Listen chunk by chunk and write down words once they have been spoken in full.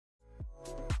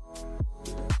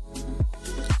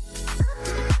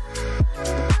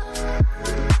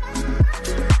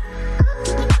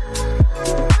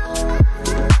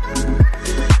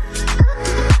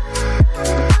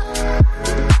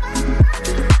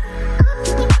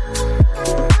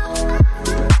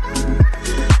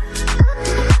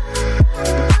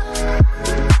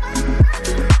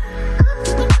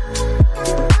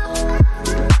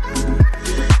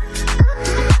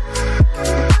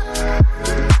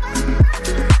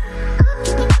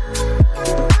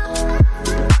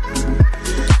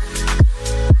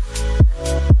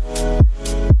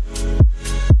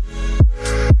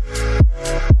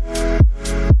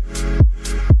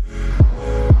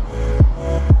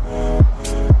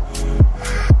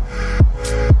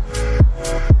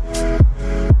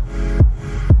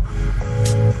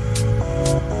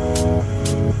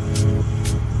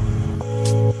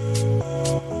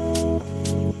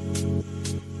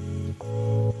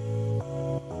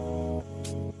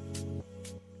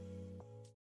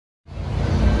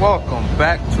Welcome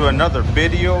back to another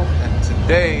video, and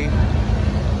today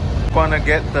I'm gonna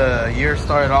get the year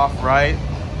started off right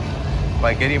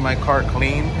by getting my car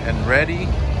cleaned and ready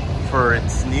for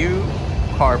its new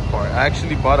car part. I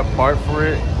actually bought a part for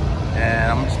it,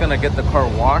 and I'm just gonna get the car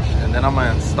washed and then I'm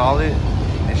gonna install it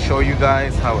and show you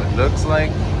guys how it looks like.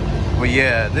 But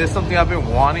yeah, this is something I've been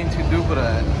wanting to do, but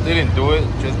I didn't do it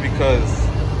just because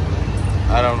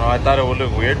I don't know, I thought it would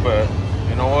look weird. But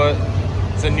you know what,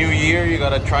 it's a new year, you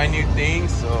gotta try new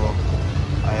things. So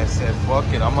I said fuck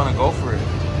it, I'm gonna go for it.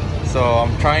 So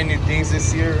I'm trying new things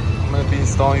this year. I'm gonna be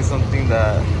installing something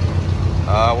that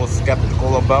I was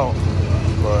skeptical about,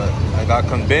 but I got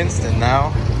convinced, and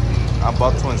now I'm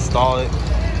about to install it.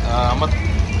 I'm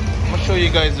gonna show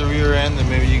you guys the rear end, and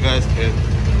maybe you guys could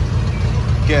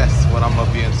guess what I'm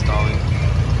gonna be installing.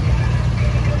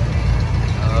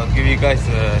 I'll give you guys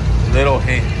a little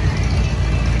hint.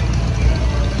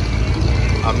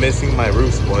 I'm missing my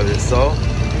roof spoiler, so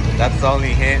that's the only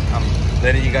hint. I'm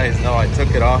letting you guys know I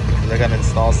took it off because I gotta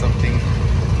install something.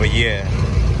 But yeah,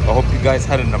 I hope you guys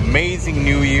had an amazing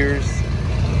New Year's,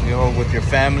 you know, with your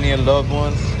family and loved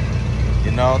ones.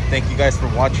 You know, thank you guys for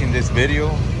watching this video.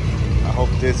 I hope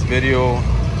this video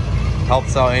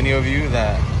helps out any of you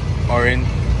that are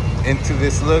into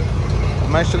this look.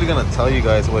 I'm actually gonna tell you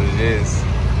guys what it is.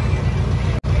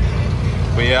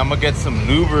 But yeah, I'm gonna get some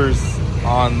louvers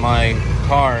on my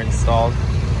car installed.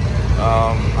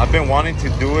 I've been wanting to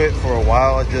do it for a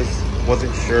while, I just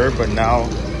wasn't sure, but now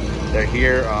they're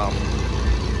here. I'm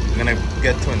gonna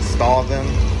get to install them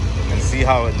and see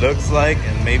how it looks like,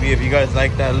 and maybe if you guys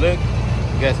like that look,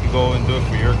 you guys can go and do it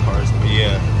for your cars. But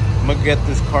yeah, I'm gonna get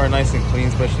this car nice and clean,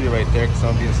 especially right there, because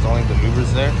I'm gonna be installing the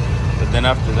louvers there. But then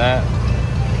after that,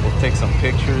 we'll take some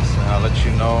pictures and I'll let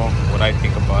you know what I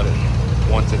think about it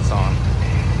once it's on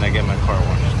and I get my car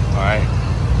washed. All right.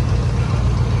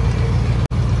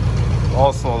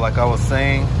 Also, like I was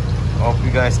saying, I hope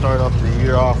you guys start off the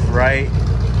year off right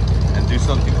and do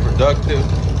something productive.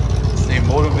 Stay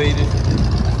motivated,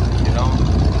 you know,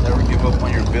 never give up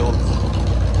on your builds.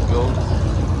 Builds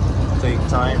take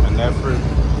time and effort,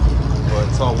 but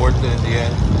it's all worth it in the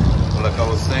end. But like I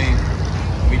was saying,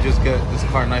 we just get this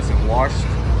car nice and washed.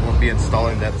 We'll be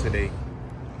installing that today.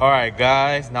 All right,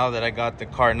 guys, now that I got the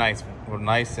car nice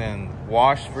and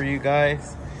washed for you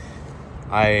guys,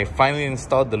 I finally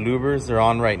installed the louvers. They're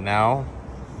on right now.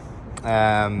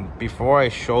 Before I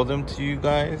show them to you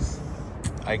guys,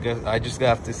 I guess I just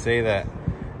have to say that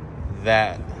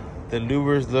the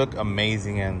louvers look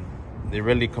amazing, and they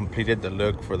really completed the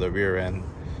look for the rear end.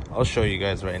 I'll show you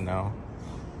guys right now.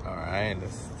 All right,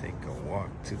 let's take a walk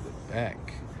to the back.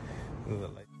 Ooh,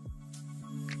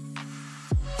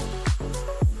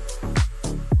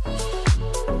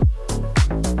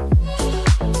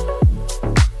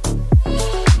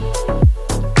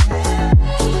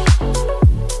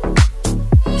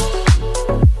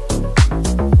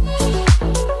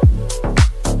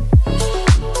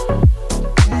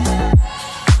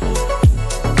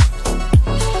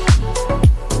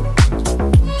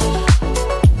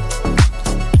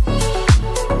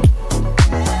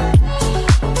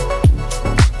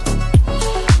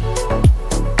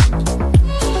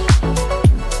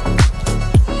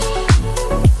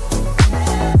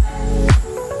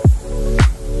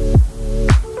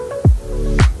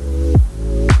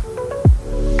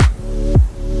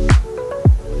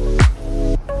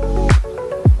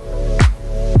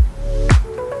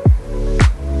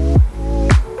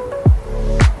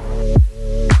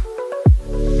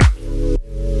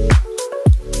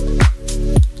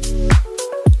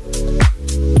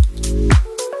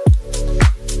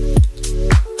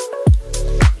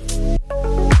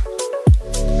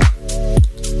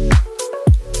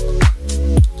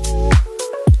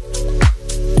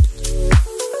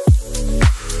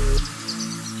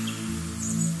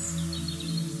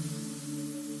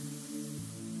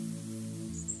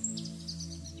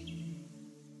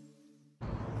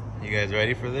 you guys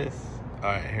ready for this?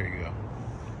 All right, here we go.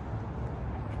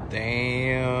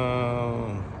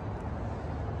 Damn,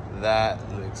 that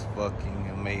looks fucking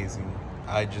amazing.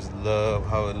 I just love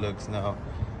how it looks now.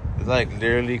 It's like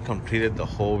literally completed the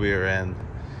whole rear end.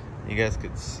 You guys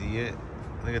could see it.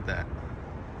 Look at that.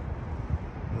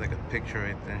 Like a picture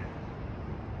right there.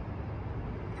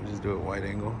 I'll just do a wide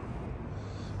angle.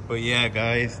 But yeah,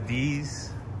 guys,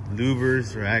 these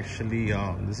louvers are actually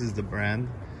this is the brand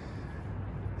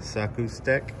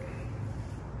Sakustek.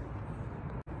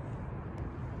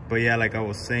 But yeah, like I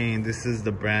was saying, this is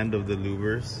the brand of the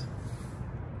louvers.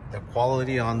 The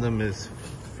quality on them is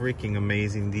freaking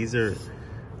amazing. These are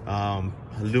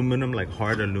aluminum, like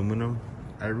hard aluminum.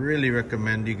 I really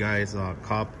recommend you guys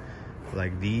cop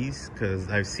like these, because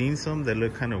I've seen some that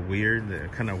look kind of weird, they're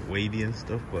kind of weighty and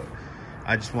stuff, but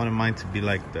I just wanted mine to be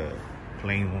like the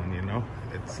plain one, you know.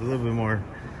 It's a little bit more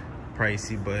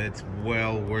pricey, but it's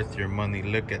well worth your money.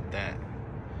 Look at that.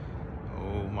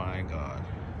 Oh my god,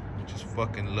 I just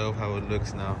fucking love how it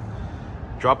looks now.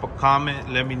 Drop a comment,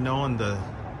 let me know in the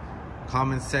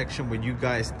comment section what you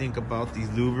guys think about these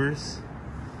louvers.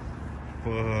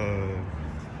 But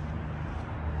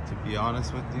to be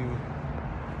honest with you,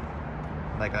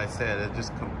 like I said, it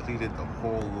just completed the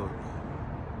whole look.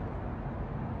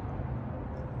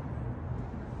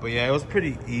 But yeah, it was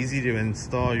pretty easy to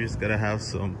install. You just gotta have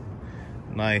some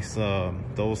nice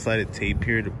double-sided tape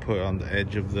here to put on the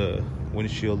edge of the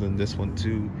windshield, and this one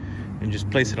too, and just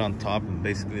place it on top, and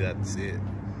basically that's it.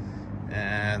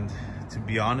 And to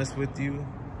be honest with you,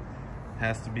 it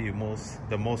has to be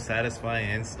the most satisfying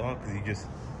install, because you just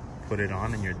put it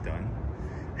on and you're done.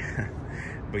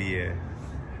 But yeah,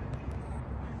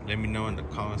 let me know in the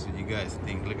comments what you guys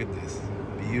think. Look at this,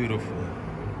 beautiful.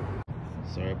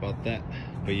 Sorry about that.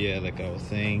 But yeah, like I was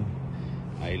saying,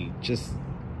 I just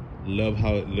love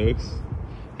how it looks.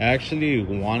 I actually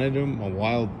wanted them a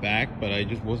while back, but I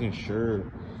just wasn't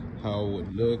sure how it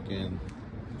would look, and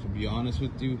to be honest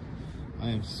with you, I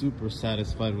am super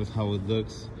satisfied with how it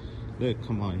looks. Look,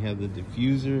 come on, you have the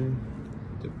diffuser,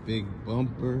 the big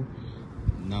bumper,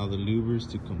 now the louvers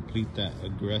to complete that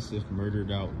aggressive,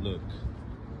 murdered out look.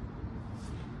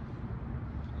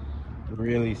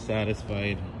 Really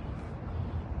satisfied.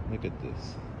 Look at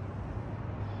this.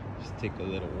 Just take a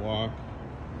little walk.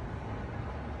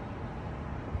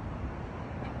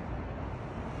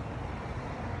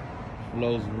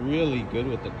 Flows really good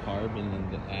with the carbon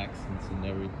and the accents and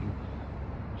everything.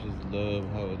 Just love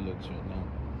how it looks right now.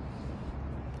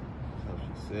 That's how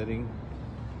she's sitting.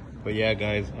 But yeah,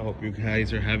 guys, I hope you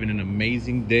guys are having an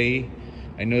amazing day.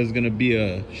 I know it's gonna be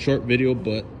a short video,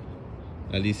 but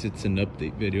at least it's an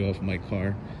update video of my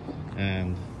car.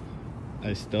 And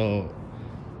I'm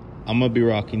gonna be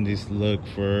rocking this look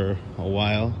for a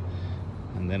while,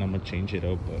 and then I'm gonna change it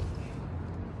up, but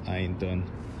I ain't done.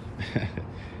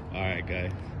 All right,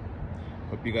 guys,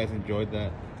 hope you guys enjoyed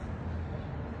that.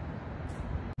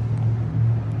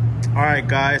 All right,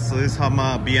 guys, so this is how I'm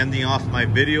gonna be ending off my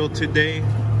video today.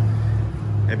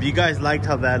 If you guys liked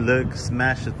how that looked,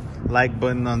 smash the like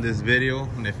button on this video,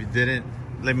 and if you didn't,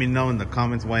 let me know in the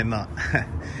comments why not.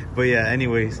 But yeah,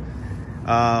 anyways,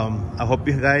 I hope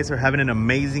you guys are having an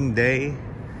amazing day.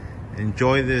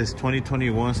 Enjoy this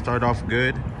 2021. Start off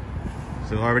good.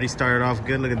 So already started off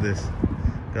good. Look at this.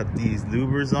 Got these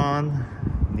louvers on.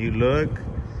 New look.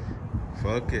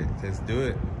 Fuck it. Let's do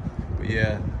it. But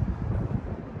yeah,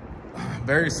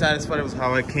 very satisfied with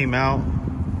how it came out.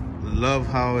 Love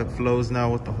how it flows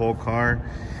now with the whole car.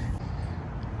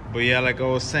 But yeah, like I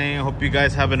was saying, I hope you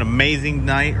guys have an amazing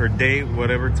night or day,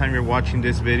 whatever time you're watching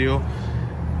this video.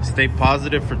 Stay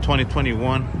positive for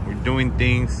 2021. We're doing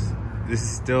things. This is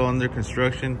still under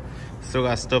construction. Still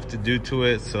got stuff to do to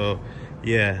it. So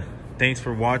yeah, thanks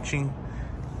for watching,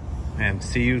 and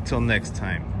see you till next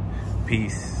time.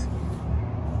 Peace.